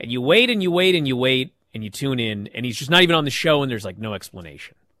 and you wait and you wait and you wait and you tune in, and he's just not even on the show, and there's like no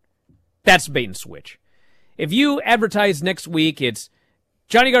explanation. That's bait and switch. If you advertise next week, it's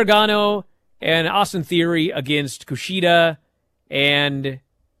Johnny Gargano and Austin Theory against Kushida and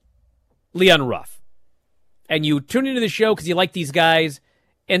Leon Ruff, and you tune into the show because you like these guys,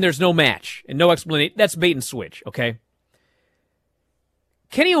 and there's no match and no explanation, that's bait and switch, okay?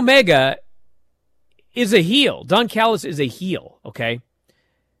 Kenny Omega is a heel. Don Callis is a heel, okay?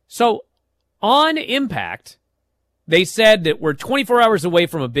 So, on Impact, they said that we're 24 hours away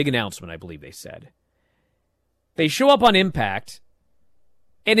from a big announcement, I believe they said. They show up on Impact,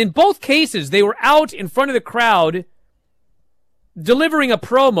 and in both cases, they were out in front of the crowd delivering a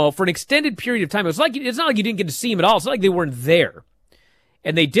promo for an extended period of time. It's not like you didn't get to see them at all. It's not like they weren't there.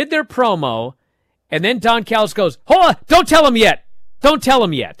 And they did their promo, and then Don Callis goes, hold on, don't tell him yet. Don't tell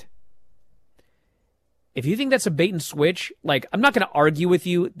him yet. If you think that's a bait and switch, I'm not going to argue with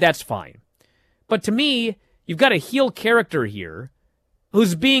you. That's fine. But to me, you've got a heel character here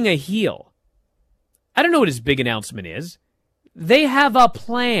who's being a heel. I don't know what his big announcement is. They have a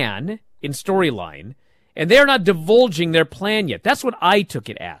plan in storyline, and they're not divulging their plan yet. That's what I took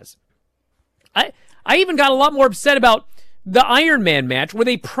it as. I even got a lot more upset about the Iron Man match, where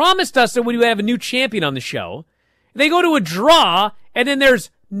they promised us that we would have a new champion on the show. They go to a draw, and then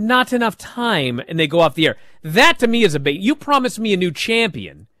there's not enough time, and they go off the air. That, to me, is a bait. You promised me a new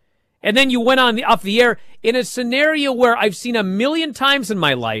champion, And then you went off the air in a scenario where I've seen a million times in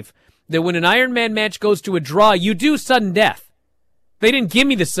my life that when an Iron Man match goes to a draw, you do sudden death. They didn't give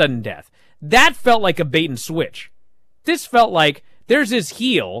me the sudden death. That felt like a bait and switch. This felt like there's this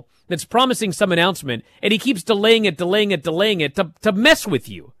heel that's promising some announcement, and he keeps delaying it to mess with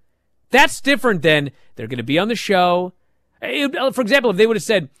you. That's different than they're going to be on the show. For example, if they would have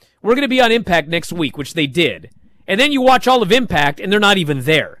said, we're going to be on Impact next week, which they did, and then you watch all of Impact, and they're not even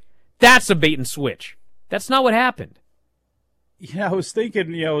there. That's a bait and switch. That's not what happened. Yeah, I was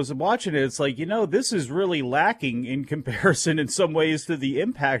thinking, I was watching it, it's like, this is really lacking in comparison in some ways to the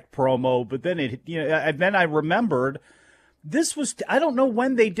Impact promo, but then and then I remembered this was, I don't know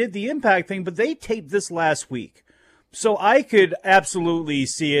when they did the Impact thing, but they taped this last week. So I could absolutely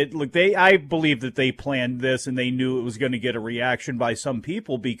see it. Look, I believe that they planned this and they knew it was going to get a reaction by some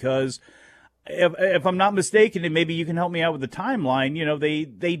people because if I'm not mistaken, and maybe you can help me out with the timeline,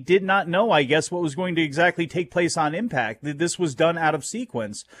 they did not know, I guess, what was going to exactly take place on Impact. This was done out of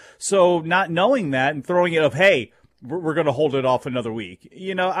sequence. So not knowing that and throwing it of, hey, we're going to hold it off another week.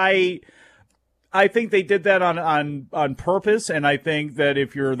 I think they did that on purpose, and I think that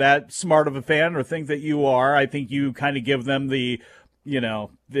if you're that smart of a fan or think that you are, I think you kind of give them the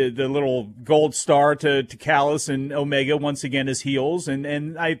little gold star to Callis and Omega once again as heels.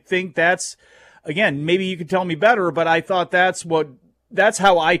 And I think that's, again, maybe you could tell me better, but I thought that's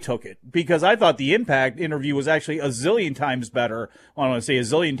how I took it, because I thought the Impact interview was actually a zillion times better. Well, I don't want to say a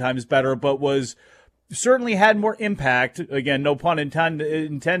zillion times better, but was certainly had more impact, again, no pun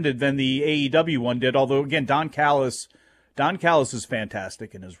intended, than the AEW one did. Although, again, Don Callis is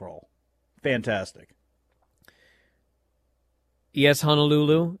fantastic in his role. Fantastic. Yes,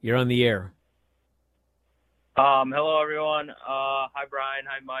 Honolulu, you're on the air. Hello, everyone. Hi, Brian.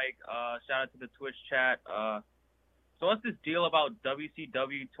 Hi, Mike. Shout out to the Twitch chat. So what's this deal about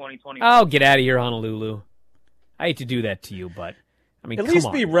WCW 2020? Oh, get out of here, Honolulu. I hate to do that to you, but, I mean, at come least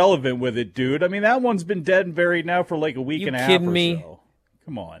on. be relevant with it, dude. I mean, that one's been dead and buried now for like a week and a half or so. You kidding me?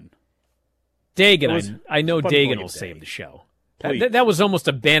 Come on. Dagan, I know Dagan will save the show. That was almost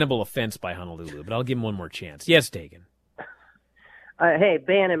a bannable offense by Honolulu, but I'll give him one more chance. Yes, Dagan. Hey,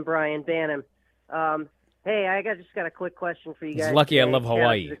 ban him, Brian. Ban him. Hey, I just got a quick question for you guys. He's lucky I love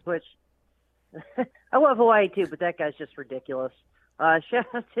Hawaii. I love Hawaii too, but that guy's just ridiculous. Shout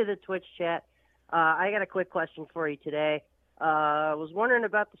out to the Twitch chat. I got a quick question for you today. I was wondering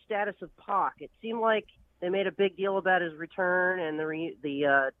about the status of Pac. It seemed like they made a big deal about his return and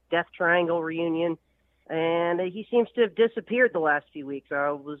the Death Triangle reunion, and he seems to have disappeared the last few weeks.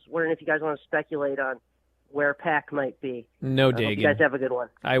 I was wondering if you guys want to speculate on where Pac might be. No, Dagan. You guys have a good one.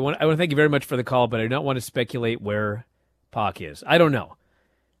 I want to thank you very much for the call, but I don't want to speculate where Pac is. I don't know.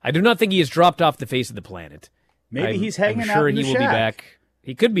 I do not think he has dropped off the face of the planet. Maybe he's hanging out sure in the he will shack. Be back.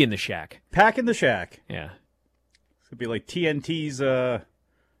 He could be in the shack. Pac in the shack. Yeah. It could be like TNT's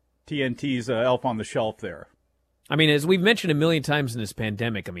Elf on the Shelf there. I mean, as we've mentioned a million times in this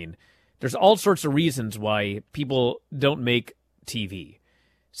pandemic, I mean, there's all sorts of reasons why people don't make TV.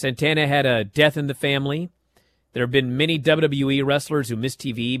 Santana had a death in the family. There have been many WWE wrestlers who missed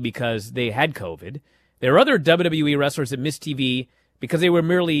TV because they had COVID. There are other WWE wrestlers that missed TV because they were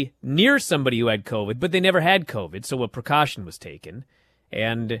merely near somebody who had COVID, but they never had COVID, so a precaution was taken.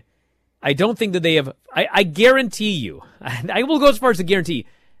 And I don't think that they have... I guarantee you, I will go as far as to guarantee,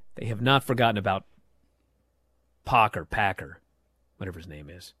 they have not forgotten about Packer, whatever his name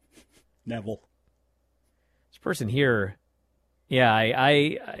is. Neville. This person here, yeah,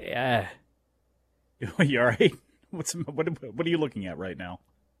 You all right? What are you looking at right now?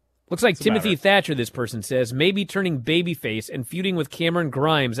 Looks like Timothy Thatcher, this person says, may be turning babyface and feuding with Cameron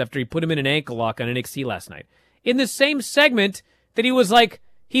Grimes after he put him in an ankle lock on NXT last night. In the same segment that he was like,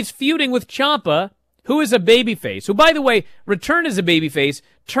 he's feuding with Ciampa, who is a babyface, who, by the way, returned as a babyface,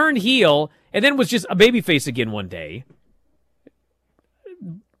 turned heel, and then was just a babyface again one day.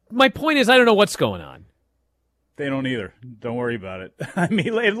 My point is, I don't know what's going on. They don't either. Don't worry about it. I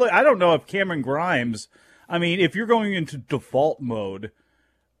mean, look, I don't know if Cameron Grimes, I mean, if you're going into default mode,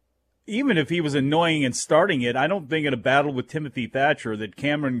 even if he was annoying and starting it, I don't think in a battle with Timothy Thatcher that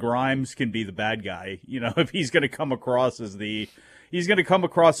Cameron Grimes can be the bad guy. If he's going to come across as he's going to come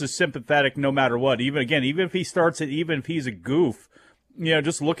across as sympathetic no matter what. Even if he starts it, even if he's a goof,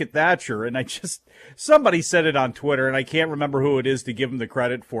 just look at Thatcher. And somebody said it on Twitter, and I can't remember who it is to give him the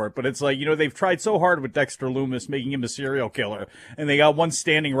credit for it, but it's like, they've tried so hard with Dexter Lumis, making him a serial killer, and they got one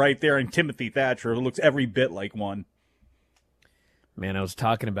standing right there in Timothy Thatcher who looks every bit like one. Man, I was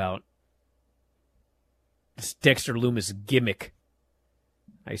talking about this Dexter Lumis gimmick.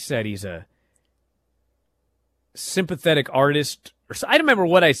 I said he's a sympathetic artist I don't remember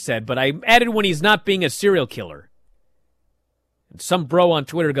what I said, but I added when he's not being a serial killer. And some bro on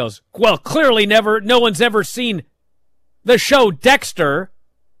Twitter goes, well, clearly no one's ever seen the show Dexter.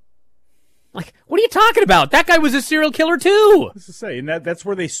 Like, what are you talking about? That guy was a serial killer too. What's to say? And that's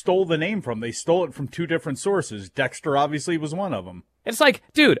where they stole the name from. They stole it from two different sources. Dexter obviously was one of them. It's like,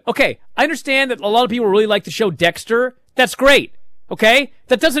 dude, okay, I understand that a lot of people really like the show Dexter. That's great, okay?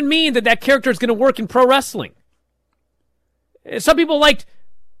 That doesn't mean that character is going to work in pro wrestling. Some people liked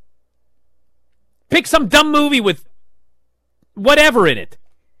pick some dumb movie with whatever in it.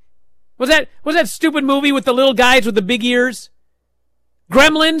 Was that stupid movie with the little guys with the big ears?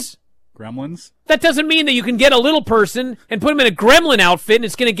 Gremlins? That doesn't mean that you can get a little person and put him in a gremlin outfit and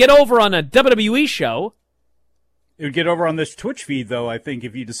it's going to get over on a WWE show. It would get over on this Twitch feed, though, I think,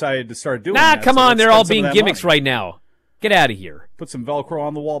 if you decided to start doing that. Come on, they're all being gimmicks money right now. Get out of here. Put some Velcro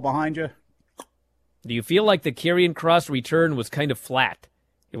on the wall behind you. Do you feel like the Karrion Kross return was kind of flat?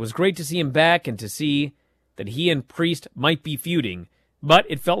 It was great to see him back and to see that he and Priest might be feuding, but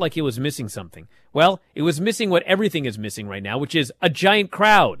it felt like it was missing something. Well, it was missing what everything is missing right now, which is a giant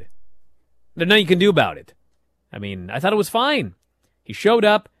crowd. There's nothing you can do about it. I mean, I thought it was fine. He showed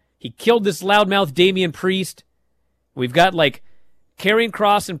up. He killed this loudmouth Damian Priest. We've got, like, Karrion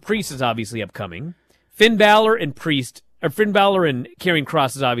Kross and Priest is obviously upcoming. Finn Balor and Karrion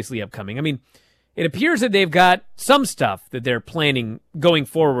Kross is obviously upcoming. I mean, it appears that they've got some stuff that they're planning going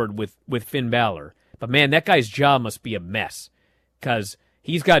forward with Finn Balor. But, man, that guy's job must be a mess because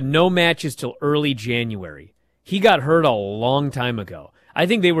he's got no matches till early January. He got hurt a long time ago. I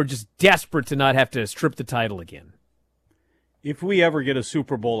think they were just desperate to not have to strip the title again. If we ever get a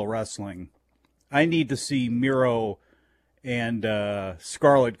Super Bowl of wrestling, I need to see Miro and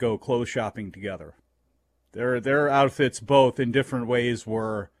Scarlett go clothes shopping together. Their outfits, both in different ways,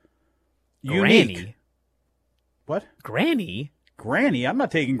 were unique. Granny? What? Granny? Granny? I'm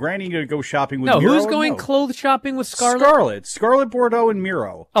not taking Granny to go shopping with Miro. Who's going clothes shopping with Scarlett? Scarlett Bordeaux and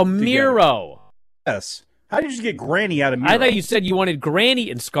Miro. Oh, Miro. Yes. How did you get Granny out of Miro? I thought you said you wanted Granny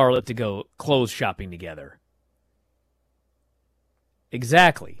and Scarlett to go clothes shopping together.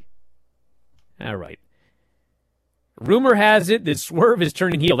 Exactly. All right. Rumor has it that Swerve is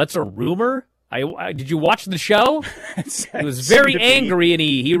turning heel. That's a rumor? Did you watch the show? He was very angry, and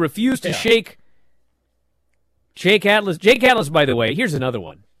he refused to shake Jake Atlas. Jake Atlas, by the way, here's another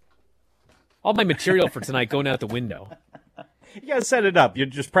one. All my material for tonight going out the window. You got to set it up. You're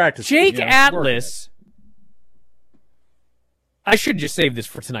just practicing. Jake Atlas. I should just save this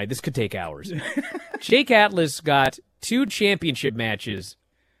for tonight. This could take hours. Jake Atlas got 2 championship matches.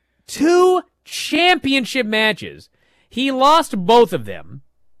 2 championship matches. He lost both of them.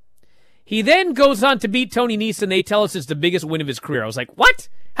 He then goes on to beat Tony Nese, and they tell us it's the biggest win of his career. I was like, what?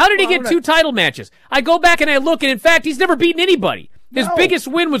 How did he get 2 title matches? I go back and I look, and in fact, he's never beaten anybody. His biggest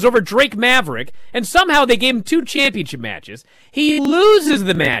win was over Drake Maverick, and somehow they gave him 2 championship matches. He loses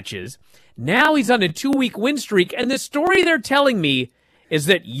the matches. Now he's on a 2-week win streak, and the story they're telling me is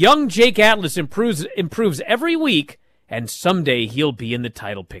that young Jake Atlas improves every week, and someday he'll be in the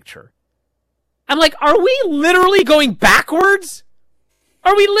title picture. I'm like, are we literally going backwards?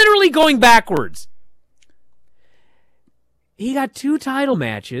 Are we literally going backwards? He got 2 title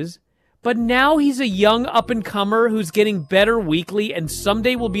matches, but now he's a young up-and-comer who's getting better weekly and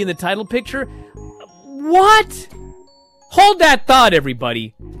someday will be in the title picture? What? Hold that thought,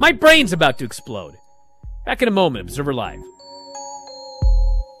 everybody. My brain's about to explode. Back in a moment, Observer Live.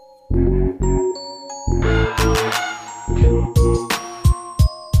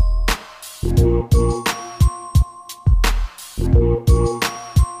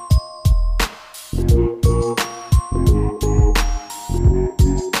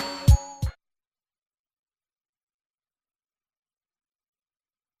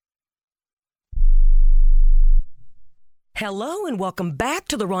 Hello and welcome back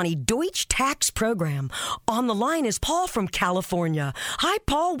to the Ronnie Deutsch Tax Program. On the line is Paul from California. Hi,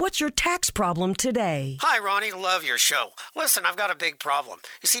 Paul. What's your tax problem today? Hi, Ronnie. Love your show. Listen, I've got a big problem.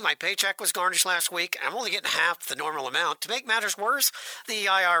 You see, my paycheck was garnished last week, and I'm only getting half the normal amount. To make matters worse, the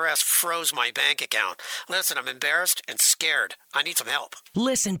IRS froze my bank account. Listen, I'm embarrassed and scared. I need some help.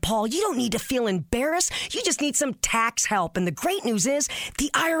 Listen, Paul, you don't need to feel embarrassed. You just need some tax help. And the great news is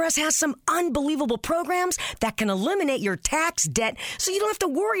the IRS has some unbelievable programs that can eliminate your tax debt so you don't have to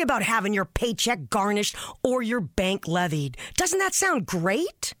worry about having your paycheck garnished or your bank levied. Doesn't that sound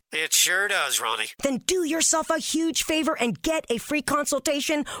great? It sure does, Ronnie. Then do yourself a huge favor and get a free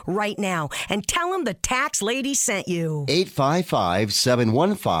consultation right now. And tell them the tax lady sent you.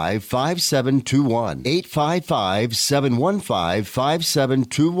 855-715-5721.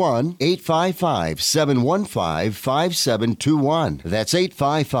 855-715-5721. 855-715-5721. That's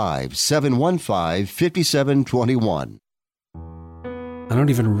 855-715-5721. I don't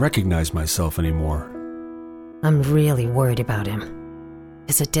even recognize myself anymore. I'm really worried about him.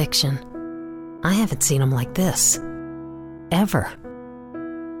 His addiction. I haven't seen him like this. Ever.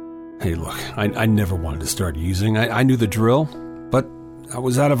 Hey, look, I never wanted to start using. I knew the drill, but I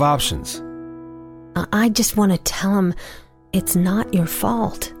was out of options. I just want to tell him it's not your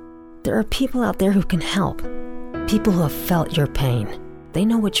fault. There are people out there who can help. People who have felt your pain. They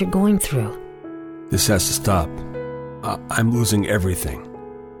know what you're going through. This has to stop. I'm losing everything.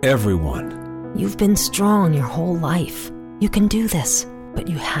 Everyone. You've been strong your whole life. You can do this, but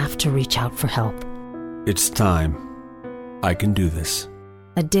you have to reach out for help. It's time. I can do this.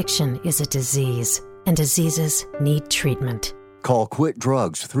 Addiction is a disease, and diseases need treatment. Call Quit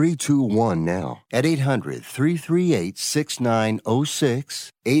Drugs 321 now at 800-338-6906.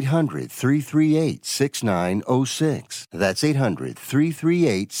 800-338-6906. That's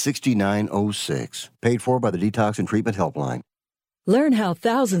 800-338-6906. Paid for by the Detox and Treatment Helpline. Learn how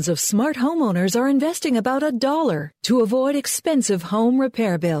thousands of smart homeowners are investing about $1 to avoid expensive home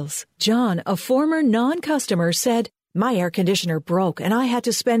repair bills. John, a former non-customer, said, "My air conditioner broke and I had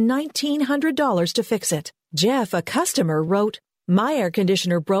to spend $1,900 to fix it." Jeff, a customer, wrote, "My air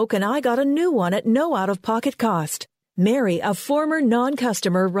conditioner broke and I got a new one at no out-of-pocket cost." Mary, a former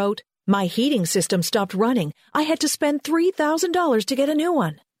non-customer, wrote, "My heating system stopped running. I had to spend $3,000 to get a new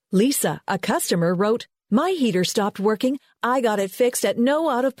one." Lisa, a customer, wrote, "My heater stopped working. I got it fixed at no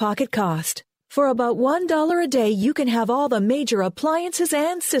out-of-pocket cost." For about $1 a day, you can have all the major appliances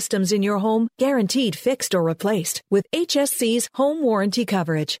and systems in your home guaranteed fixed or replaced with HSC's home warranty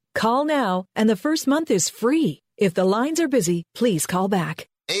coverage. Call now, and the first month is free. If the lines are busy, please call back.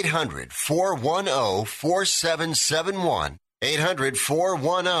 800-410-4771.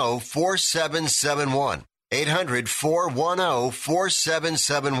 800-410-4771.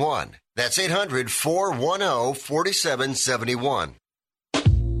 800-410-4771. That's 800-410-4771.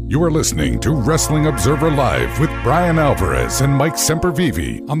 You are listening to Wrestling Observer Live with Bryan Alvarez and Mike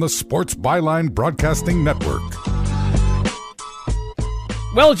Sempervive on the Sports Byline Broadcasting Network.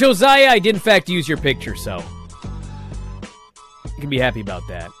 Well, Josiah, I did in fact use your picture, so you can be happy about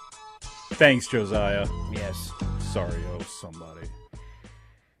that. Thanks, Josiah. Yes. Sorry, somebody.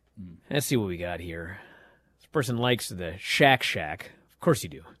 Let's see what we got here. This person likes the Shack Shack. Of course you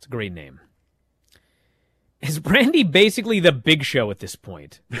do. It's a great name. Is Brandy basically the Big Show at this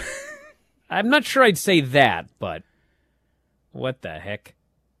point? I'm not sure I'd say that, but what the heck?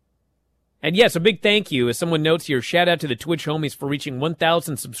 And yes, a big thank you, as someone notes here, shout out to the Twitch homies for reaching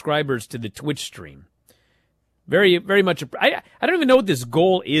 1,000 subscribers to the Twitch stream. Very, very much. I don't even know what this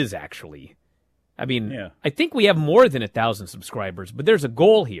goal is, actually. I mean, yeah. I think we have more than 1,000 subscribers, but there's a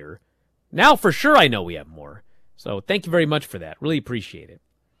goal here. Now for sure I know we have more. So thank you very much for that. Really appreciate it.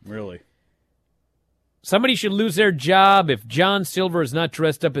 Really. Somebody should lose their job if John Silver is not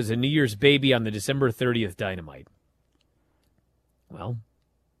dressed up as a New Year's baby on the December 30th Dynamite. Well,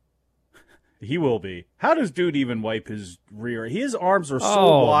 he will be. How does dude even wipe his rear? His arms are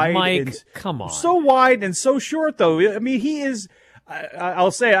so wide. Mike, and come on. So wide and so short, though. I mean, he is.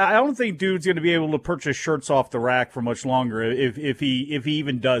 I'll say I don't think dude's going to be able to purchase shirts off the rack for much longer. If he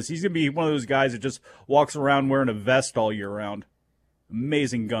even does, he's going to be one of those guys that just walks around wearing a vest all year round.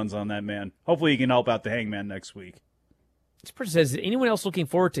 Amazing guns on that man. Hopefully he can help out the Hangman next week. This person says, is anyone else looking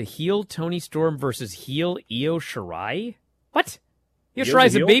forward to heel Tony Storm versus heel Io Shirai? What? Io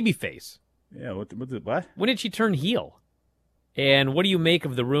Shirai's a babyface. Yeah, what? When did she turn heel? And what do you make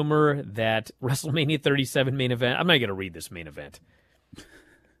of the rumor that WrestleMania 37 main event... I'm not going to read this main event.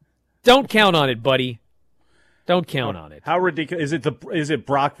 Don't count on it, buddy. Don't count on it. How ridiculous is it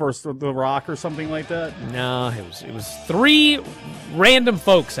Brock versus The Rock or something like that? No, it was three random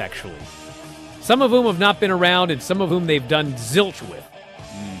folks, actually. Some of whom have not been around and some of whom they've done zilch with.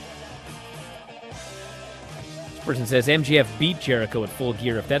 This person says MJF beat Jericho at Full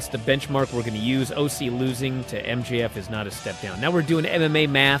Gear. If that's the benchmark we're going to use, OC losing to MJF is not a step down. Now we're doing MMA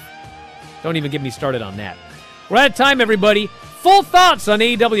math. Don't even get me started on that. We're out of time, everybody. Full thoughts on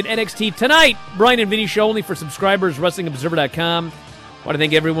AEW and NXT tonight. Bryan and Vinny show only for subscribers, WrestlingObserver.com. Want to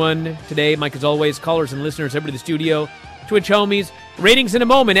thank everyone today. Mike, as always, callers and listeners, everybody in the studio, Twitch homies. Ratings in a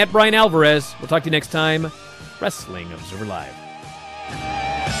moment at Bryan Alvarez. We'll talk to you next time. Wrestling Observer Live.